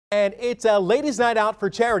And it's a ladies' night out for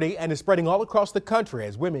charity and is spreading all across the country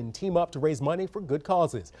as women team up to raise money for good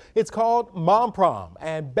causes. It's called Mom Prom,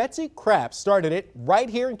 and Betsy Kraft started it right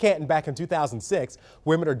here in Canton back in 2006.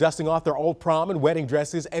 Women are dusting off their old prom and wedding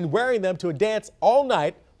dresses and wearing them to a dance all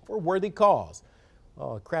night for a worthy cause.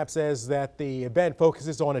 Well, Kraft says that the event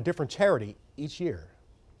focuses on a different charity each year.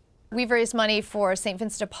 We've raised money for St.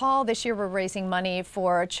 Vincent de Paul. This year we're raising money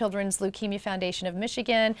for Children's Leukemia Foundation of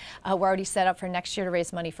Michigan. We're already set up for next year to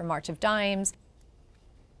raise money for March of Dimes.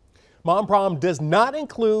 Mom Prom does not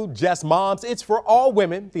include just moms. It's for all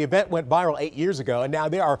women. The event went viral 8 years ago, and now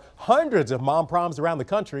there are hundreds of Mom Proms around the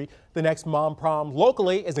country. The next Mom Prom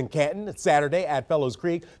locally is in Canton. It's Saturday at Fellows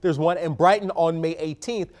Creek. There's one in Brighton on May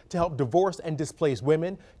 18th to help divorced and displaced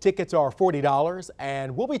women. Tickets are $40,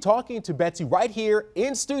 and we'll be talking to Betsy right here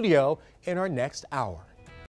in studio in our next hour.